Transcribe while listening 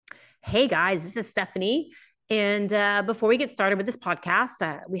Hey guys, this is Stephanie. And before we get started with this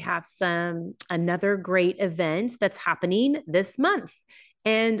podcast, we have another great event that's happening this month.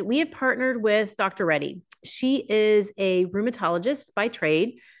 And we have partnered with Dr. Reddy. She is a rheumatologist by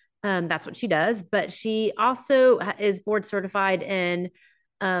trade. That's what she does, but she also is board certified in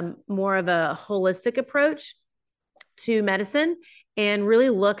more of a holistic approach to medicine and really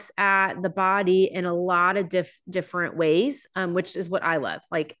looks at the body in a lot of different ways, which is what I love.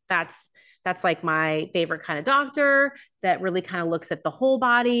 Like that's like my favorite kind of doctor that really kind of looks at the whole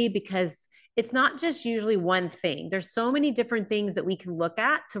body because it's not just usually one thing. There's so many different things that we can look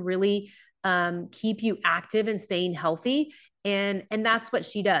at to really keep you active and staying healthy. And that's what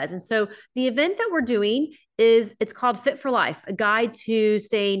she does. And so the event that we're doing is it's called Fit for Life, a guide to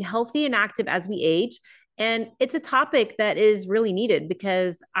staying healthy and active as we age. And it's a topic that is really needed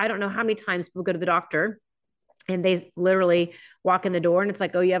because I don't know how many times people go to the doctor and they literally walk in the door and it's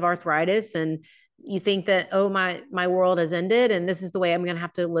like, oh, you have arthritis. And you think that, oh, my world has ended and this is the way I'm going to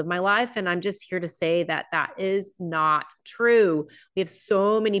have to live my life. And I'm just here to say that that is not true. We have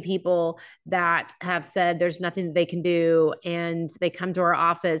so many people that have said there's nothing that they can do. And they come to our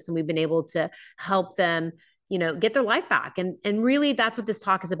office and we've been able to help them get their life back. And really that's what this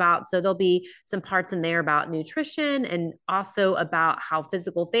talk is about. So there'll be some parts in there about nutrition and also about how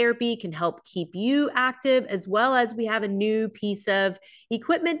physical therapy can help keep you active, as well as we have a new piece of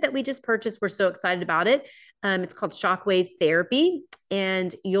equipment that we just purchased. We're so excited about it. It's called Shockwave Therapy,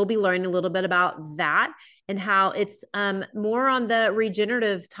 and you'll be learning a little bit about that and how it's more on the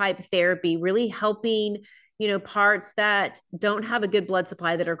regenerative type therapy, really helping parts that don't have a good blood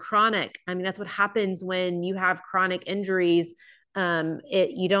supply that are chronic. I mean, that's what happens when you have chronic injuries.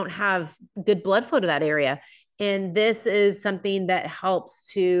 You don't have good blood flow to that area. And this is something that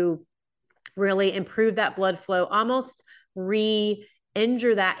helps to really improve that blood flow, almost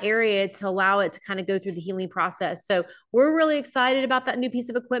re-injure that area to allow it to kind of go through the healing process. So we're really excited about that new piece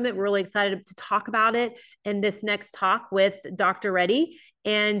of equipment. We're really excited to talk about it in this next talk with Dr. Reddy.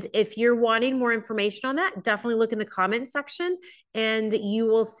 And if you're wanting more information on that, definitely look in the comment section and you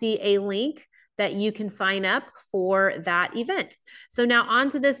will see a link that you can sign up for that event. So now on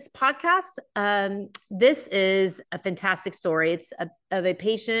to this podcast. This is a fantastic story. It's of a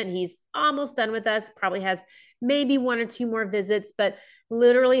patient. He's almost done with us, probably has maybe one or two more visits, but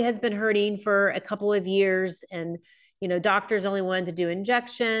literally has been hurting for a couple of years. And doctors only wanted to do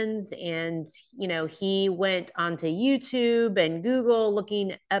injections. And, he went onto YouTube and Google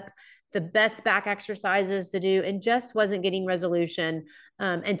looking up the best back exercises to do and just wasn't getting resolution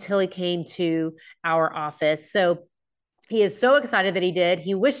until he came to our office. So he is so excited that he did.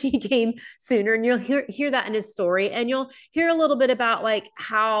 He wished he came sooner. And you'll hear that in his story. And you'll hear a little bit about like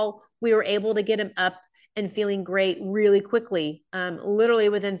how we were able to get him up and feeling great really quickly. Literally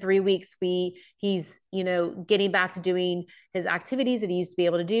within 3 weeks, he's getting back to doing his activities that he used to be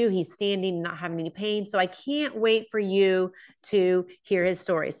able to do. He's standing, not having any pain. So I can't wait for you to hear his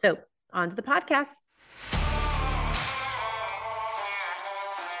story. So on to the podcast.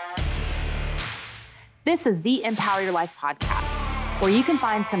 This is the Empower Your Life podcast, where you can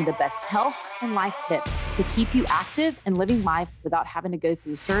find some of the best health and life tips to keep you active and living life without having to go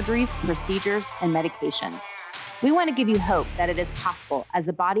through surgeries, procedures, and medications. We want to give you hope that it is possible, as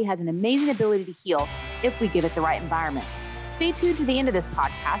the body has an amazing ability to heal if we give it the right environment. Stay tuned to the end of this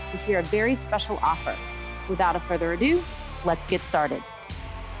podcast to hear a very special offer. Without a further ado, let's get started.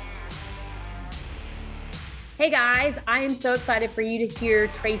 Hey guys, I am so excited for you to hear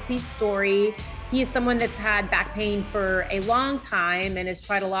Tracy's story. He is someone that's had back pain for a long time and has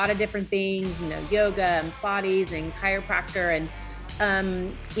tried a lot of different things, yoga and Pilates and chiropractor.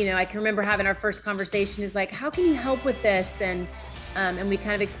 And, I can remember having our first conversation is like, how can you help with this? And we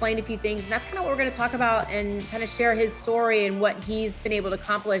kind of explained a few things, and that's kind of what we're going to talk about and kind of share his story and what he's been able to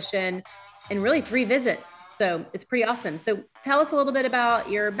accomplish in really 3 visits. So it's pretty awesome. So tell us a little bit about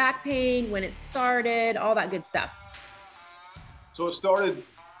your back pain, when it started, all that good stuff. So it started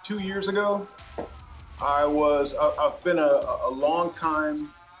 2 years ago. I've been a long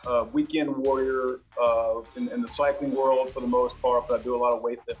time weekend warrior in the cycling world for the most part, but I do a lot of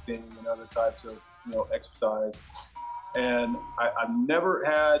weightlifting and other types of exercise. And I've never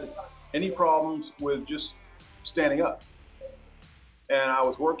had any problems with just standing up. And I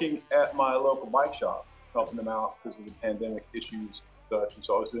was working at my local bike shop, helping them out because of the pandemic issues and such. And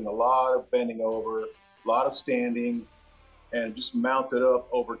so I was doing a lot of bending over, a lot of standing, and it just mounted up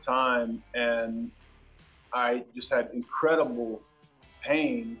over time. And I just had incredible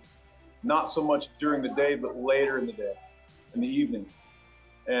pain, not so much during the day, but later in the day, in the evening.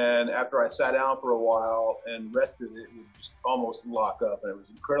 And after I sat down for a while and rested, it would just almost lock up. And it was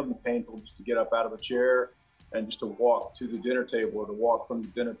incredibly painful just to get up out of a chair and just to walk to the dinner table, or to walk from the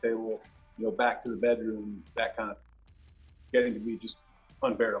dinner table, back to the bedroom, that kind of getting to be just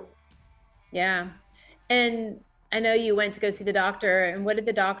unbearable. Yeah. And I know you went to go see the doctor, and what did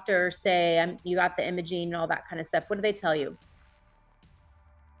the doctor say? You got the imaging and all that kind of stuff. What did they tell you?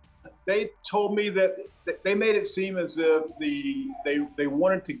 They told me that they made it seem as if they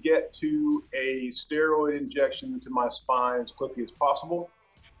wanted to get to a steroid injection into my spine as quickly as possible,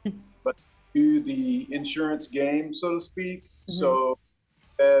 but do the insurance game, so to speak. Mm-hmm. So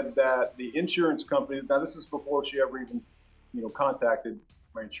said that the insurance company, now this is before she ever even, contacted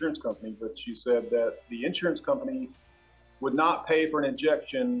my insurance company, but she said that the insurance company would not pay for an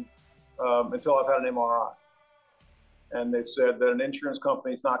injection until I've had an MRI. And they said that an insurance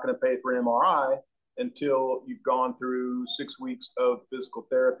company is not going to pay for an MRI until you've gone through 6 weeks of physical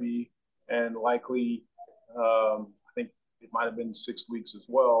therapy, and likely, I think it might have been 6 weeks as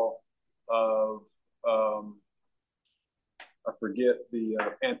well, of, I forget the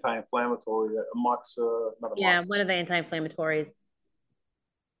anti-inflammatory, Amoxa. Yeah, one of the anti-inflammatories.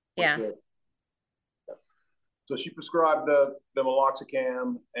 Yeah. So she prescribed the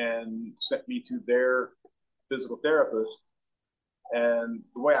meloxicam and sent me to their physical therapist. And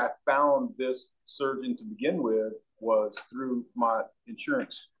the way I found this surgeon to begin with was through my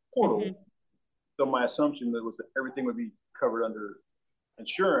insurance portal. Mm-hmm. So my assumption was that everything would be covered under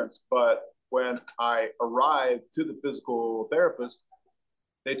insurance. But when I arrived to the physical therapist,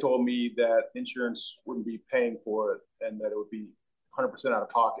 they told me that insurance wouldn't be paying for it and that it would be 100% out of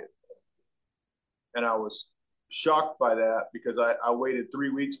pocket. And I was shocked by that because I waited 3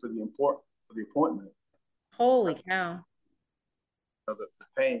 weeks for the appointment. Holy cow. The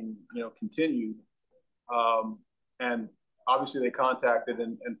pain, continued. And obviously they contacted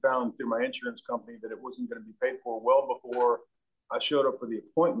and found through my insurance company that it wasn't going to be paid for well before I showed up for the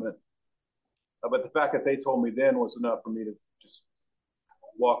appointment. But the fact that they told me then was enough for me to just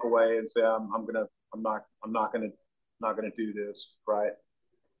walk away and say, I'm not gonna do this, right?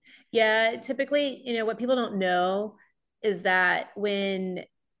 Yeah, typically, what people don't know is that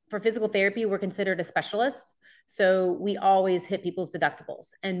for physical therapy, we're considered a specialist. So we always hit people's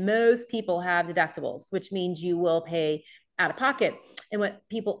deductibles, and most people have deductibles, which means you will pay out of pocket. And what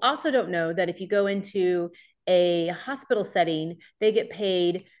people also don't know, that if you go into a hospital setting, they get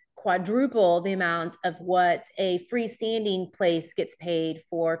paid quadruple the amount of what a freestanding place gets paid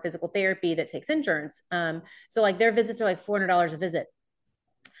for physical therapy that takes insurance. So like their visits are like $400 a visit.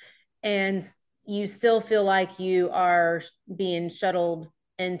 And you still feel like you are being shuttled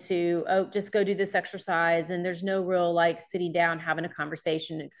into, oh, just go do this exercise. And there's no real like sitting down, having a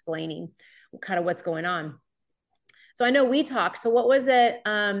conversation, explaining kind of what's going on. So I know we talked. So what was it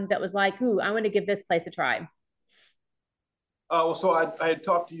that was like, ooh, I want to give this place a try? Well, so I had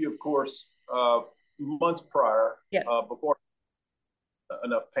talked to you, of course, months prior, before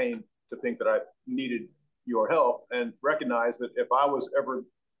enough pain to think that I needed your help, and recognized that if I was ever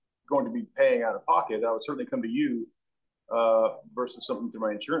going to be paying out of pocket, I would certainly come to you versus something through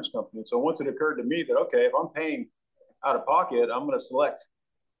my insurance company. So once it occurred to me that, okay, if I'm paying out of pocket, I'm going to select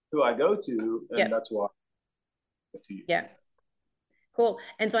who I go to, and that's why I went to you. Yeah. Cool.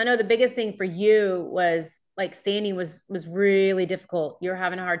 And so I know the biggest thing for you was like standing was really difficult. You're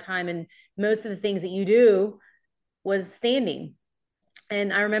having a hard time. And most of the things that you do was standing.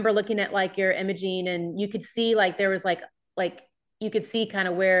 And I remember looking at like your imaging, and you could see like there was like you could see kind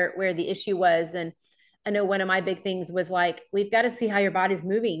of where the issue was. And I know one of my big things was like, we've got to see how your body's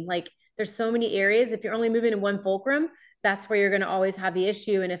moving. Like there's so many areas. If you're only moving in one fulcrum, that's where you're going to always have the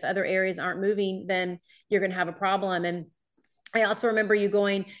issue. And if other areas aren't moving, then you're going to have a problem. And I also remember you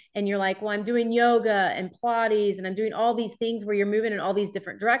going and you're like, well, I'm doing yoga and Pilates and I'm doing all these things where you're moving in all these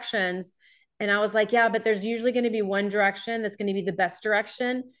different directions. And I was like, yeah, but there's usually going to be one direction that's going to be the best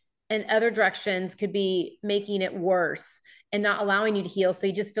direction, and other directions could be making it worse and not allowing you to heal. So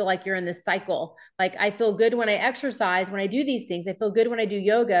you just feel like you're in this cycle. Like I feel good when I exercise, when I do these things. I feel good when I do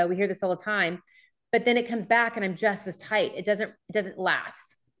yoga. We hear this all the time, but then it comes back and I'm just as tight. It doesn't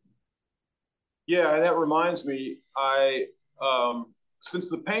last. Yeah. And that reminds me, since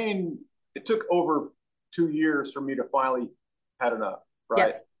the pain, it took over 2 years for me to finally had enough,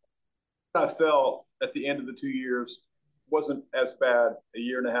 right? Yeah. I felt at the end of the 2 years wasn't as bad a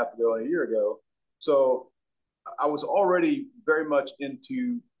year and a half ago and a year ago. So I was already very much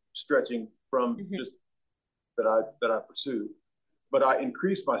into stretching from just that I pursued, but I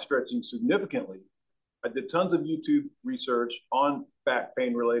increased my stretching significantly. I did tons of YouTube research on back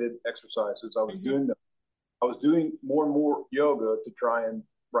pain related exercises. I was doing them. I was doing more and more yoga to try and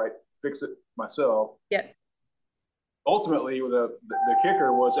right, fix it myself. Yep. Ultimately, the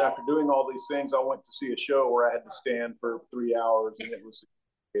kicker was after doing all these things, I went to see a show where I had to stand for 3 hours, and it was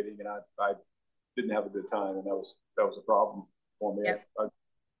and I didn't have a good time, and that was a problem for me. Yep. I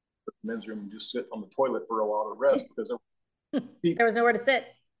the men's room and just sit on the toilet for a while to rest because there was nowhere to sit.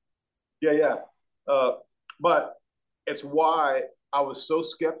 Yeah. But it's why I was so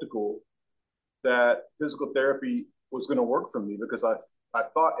skeptical that physical therapy was going to work for me, because I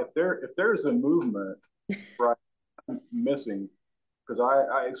thought if there's a movement right I'm missing, because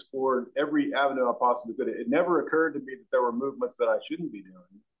I explored every avenue I possibly could. It never occurred to me that there were movements that I shouldn't be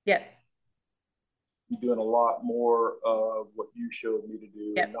doing. Yep. Doing a lot more of what you showed me to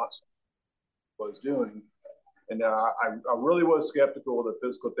do, yep. and not what I was doing. And I really was skeptical that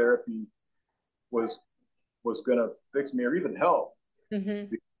physical therapy was going to fix me or even help.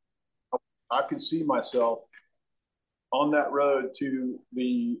 Mm-hmm. I could see myself on that road to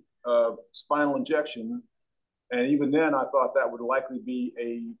the spinal injection, and even then, I thought that would likely be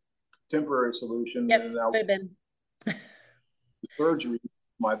a temporary solution. Yep, and would have been. Surgery,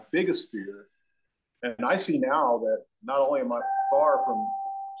 my biggest fear. And I see now that not only am I far from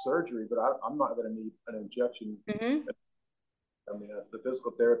surgery, but I'm not going to need an injection. Mm-hmm. I mean, the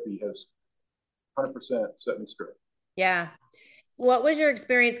physical therapy has 100% set me straight. Yeah. What was your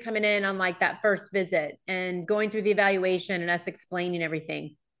experience coming in on like that first visit and going through the evaluation and us explaining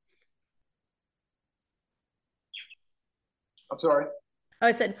everything? I'm sorry?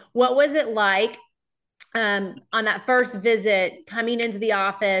 I said, what was it like on that first visit, coming into the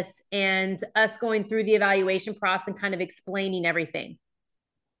office and us going through the evaluation process and kind of explaining everything?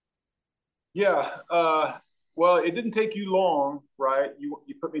 Yeah. Well, it didn't take you long, right? You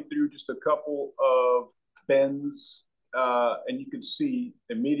put me through just a couple of bends, and you could see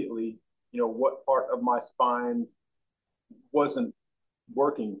immediately, what part of my spine wasn't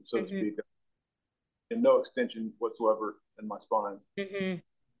working, so to speak, and no extension whatsoever in my spine. Mm-hmm.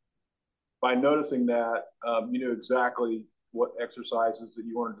 By noticing that, you knew exactly what exercises that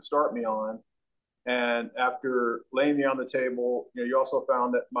you wanted to start me on. And after laying me on the table, you also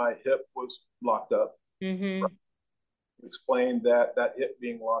found that my hip was locked up. Mm-hmm. Right? Explained that hip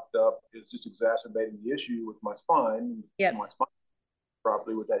being locked up is just exacerbating the issue with my spine. Yep. My spine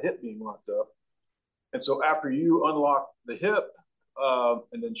properly with that hip being locked up. And so after you unlocked the hip,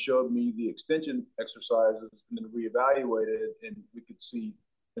 and then showed me the extension exercises and then reevaluated, and we could see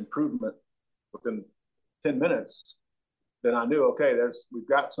improvement within 10 minutes, then I knew, okay, we've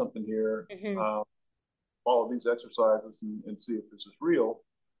got something here. Mm-hmm. Follow these exercises and see if this is real.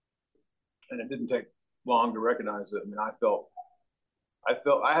 And it didn't take long to recognize it. I mean, I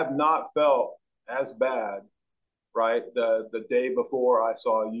have not felt as bad, right, the day before I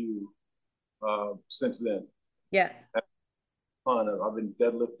saw you, since then. Yeah. I've been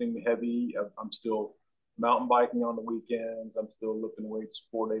deadlifting heavy. I'm still mountain biking on the weekends. I'm still lifting weights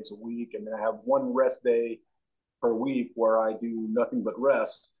 4 days a week. And then I have one rest day per week where I do nothing but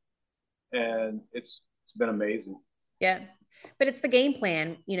rest. And it's been amazing. Yeah. But it's the game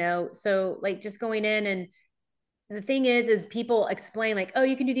plan, so like just going in, and the thing is people explain like, oh,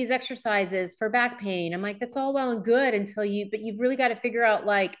 you can do these exercises for back pain. I'm like, that's all well and good but you've really got to figure out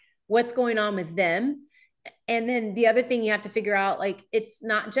like what's going on with them. And then the other thing you have to figure out, like, it's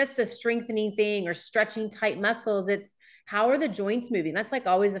not just a strengthening thing or stretching tight muscles. It's how are the joints moving? That's like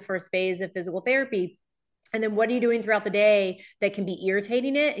always the first phase of physical therapy. And then what are you doing throughout the day that can be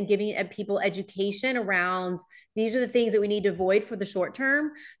irritating it, and giving people education around these are the things that we need to avoid for the short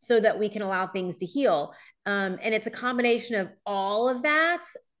term so that we can allow things to heal. And it's a combination of all of that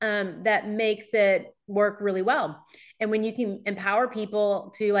that makes it work really well. And when you can empower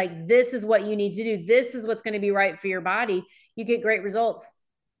people to like, this is what you need to do, this is what's going to be right for your body, you get great results.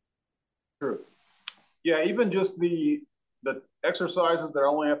 True. Yeah, even just the exercises that I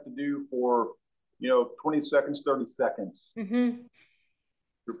only have to do for 20 seconds, 30 seconds. Mm-hmm.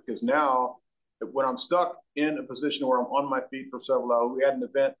 Because now when I'm stuck in a position where I'm on my feet for several hours, we had an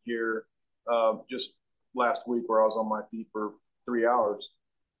event here just last week where I was on my feet for 3 hours,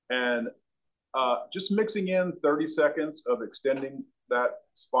 and just mixing in 30 seconds of extending that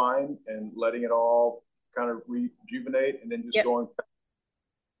spine and letting it all kind of rejuvenate, and then just going back.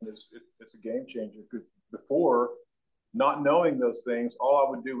 It's a game changer. Because before, not knowing those things, all I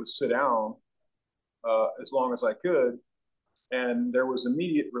would do was sit down as long as I could, and there was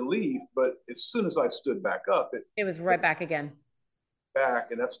immediate relief. But as soon as I stood back up, it was right back again.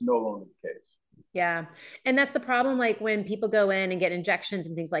 And that's no longer the case. Yeah. And that's the problem. Like when people go in and get injections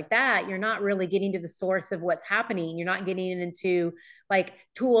and things like that, you're not really getting to the source of what's happening. You're not getting into like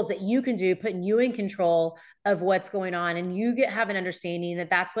tools that you can do, putting you in control of what's going on. And you have an understanding that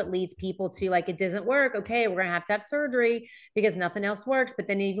that's what leads people to like, it doesn't work. Okay. We're going to have surgery because nothing else works. But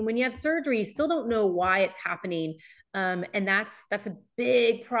then even when you have surgery, you still don't know why it's happening. And that's a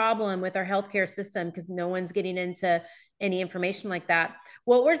big problem with our healthcare system because no one's getting into any information like that.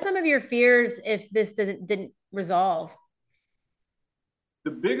 What were some of your fears if this didn't resolve? The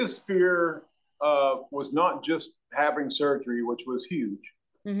biggest fear was not just having surgery, which was huge.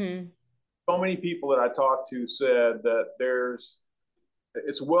 Mm-hmm. So many people that I talked to said that there's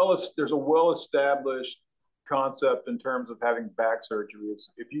a well established concept in terms of having back surgery.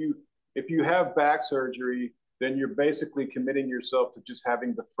 It's if you have back surgery, then you're basically committing yourself to just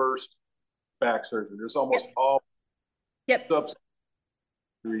having the first back surgery. There's almost all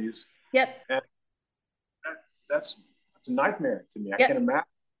surgeries. Yep. And that's a nightmare to me. I Yep. can't imagine.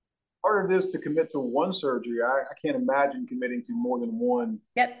 Part of it is to commit to one surgery. I can't imagine committing to more than one.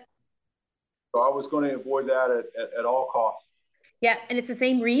 Yep. So I was going to avoid that at all costs. Yeah. And it's the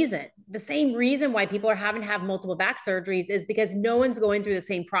same reason. The same reason why people are having to have multiple back surgeries is because no one's going through the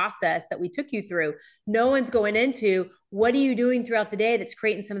same process that we took you through. No one's going into what are you doing throughout the day that's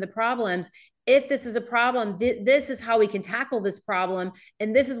creating some of the problems. If this is a problem, this is how we can tackle this problem.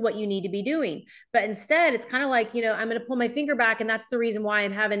 And this is what you need to be doing. But instead, it's kind of like, I'm going to pull my finger back and that's the reason why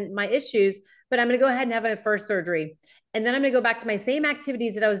I'm having my issues, but I'm going to go ahead and have a first surgery. And then I'm going to go back to my same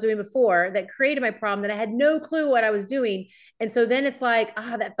activities that I was doing before that created my problem that I had no clue what I was doing. And so then it's like,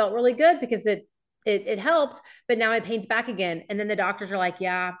 that felt really good because it helped, but now my pain's back again. And then the doctors are like,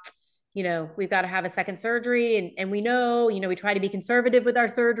 yeah, we've got to have a second surgery. And we know, we try to be conservative with our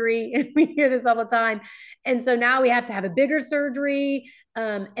surgery and we hear this all the time. And so now we have to have a bigger surgery.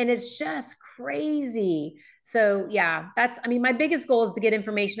 And it's just crazy. So yeah, my biggest goal is to get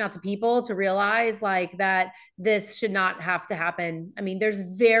information out to people to realize like that this should not have to happen. I mean, there's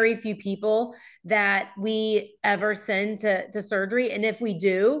very few people that we ever send to surgery. And if we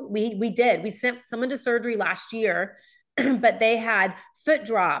do, we sent someone to surgery last year, but they had foot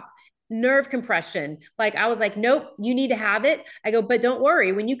drop, nerve compression. Like I was like, nope, you need to have it. I go, but don't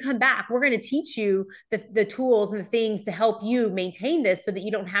worry. When you come back, we're going to teach you the tools and the things to help you maintain this so that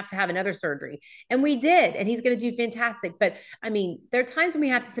you don't have to have another surgery. And we did. And he's going to do fantastic. But I mean, there are times when we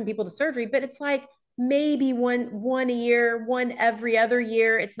have to send people to surgery, but it's like maybe one a year, one every other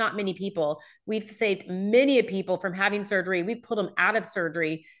year. It's not many people. We've saved many people from having surgery. We've pulled them out of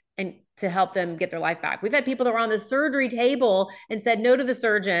surgery and to help them get their life back. We've had people that were on the surgery table and said no to the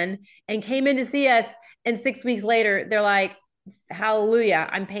surgeon and came in to see us. And 6 weeks later, they're like, hallelujah,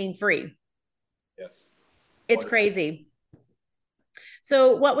 I'm pain free. Yes. It's crazy.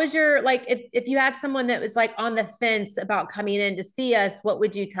 So what was your, like, if you had someone that was like on the fence about coming in to see us, what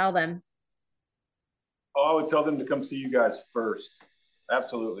would you tell them? Oh, I would tell them to come see you guys first.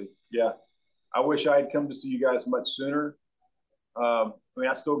 Absolutely. Yeah. I wish I had come to see you guys much sooner.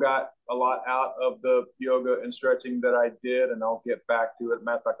 I still got a lot out of the yoga and stretching that I did, and I'll get back to it.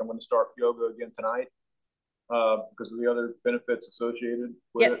 Matter of fact, I'm going to start yoga again tonight because of the other benefits associated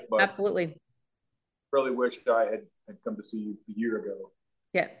with it. But absolutely. Really wish I had come to see you a year ago.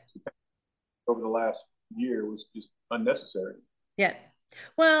 Yeah. Over the last year was just unnecessary. Yeah.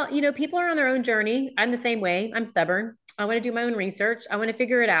 Well, people are on their own journey. I'm the same way. I'm stubborn. I want to do my own research. I want to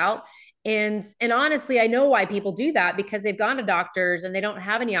figure it out. And honestly, I know why people do that because they've gone to doctors and they don't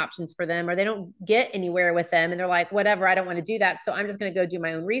have any options for them or they don't get anywhere with them. And they're like, whatever, I don't want to do that. So I'm just going to go do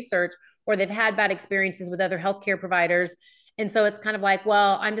my own research, or they've had bad experiences with other healthcare providers. And so it's kind of like,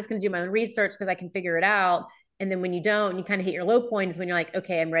 well, I'm just going to do my own research because I can figure it out. And then when you don't, you kind of hit your low point is when you're like,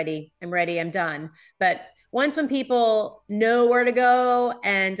 okay, I'm ready, I'm done. But once when people know where to go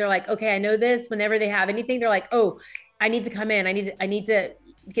and they're like, okay, I know this, whenever they have anything, they're like, oh, I need to come in. I need to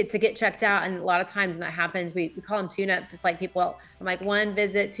get checked out. And a lot of times when that happens, we call them tune-ups. It's like people, I'm like 1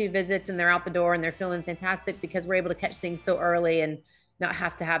 visit, 2 visits, and they're out the door and they're feeling fantastic because we're able to catch things so early and not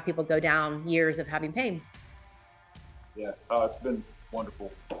have to have people go down years of having pain. Yeah. It's been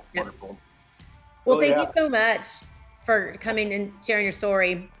wonderful. Yeah. Wonderful. Well, thank you so much for coming and sharing your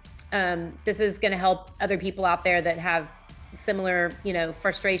story. This is going to help other people out there that have similar,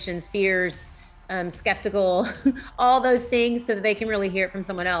 frustrations, fears, skeptical, all those things, so that they can really hear it from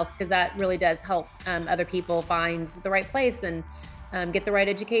someone else, because that really does help other people find the right place and get the right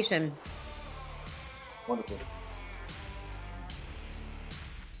education. Wonderful.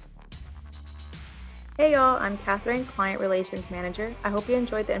 Hey y'all, I'm Catherine, Client Relations Manager. I hope you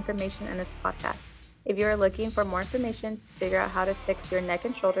enjoyed the information in this podcast. If you are looking for more information to figure out how to fix your neck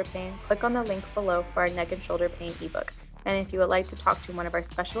and shoulder pain, click on the link below for our neck and shoulder pain ebook. And if you would like to talk to one of our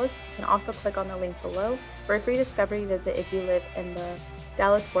specialists, you can also click on the link below for a free discovery visit if you live in the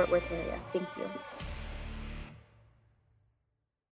Dallas-Fort Worth area. Thank you.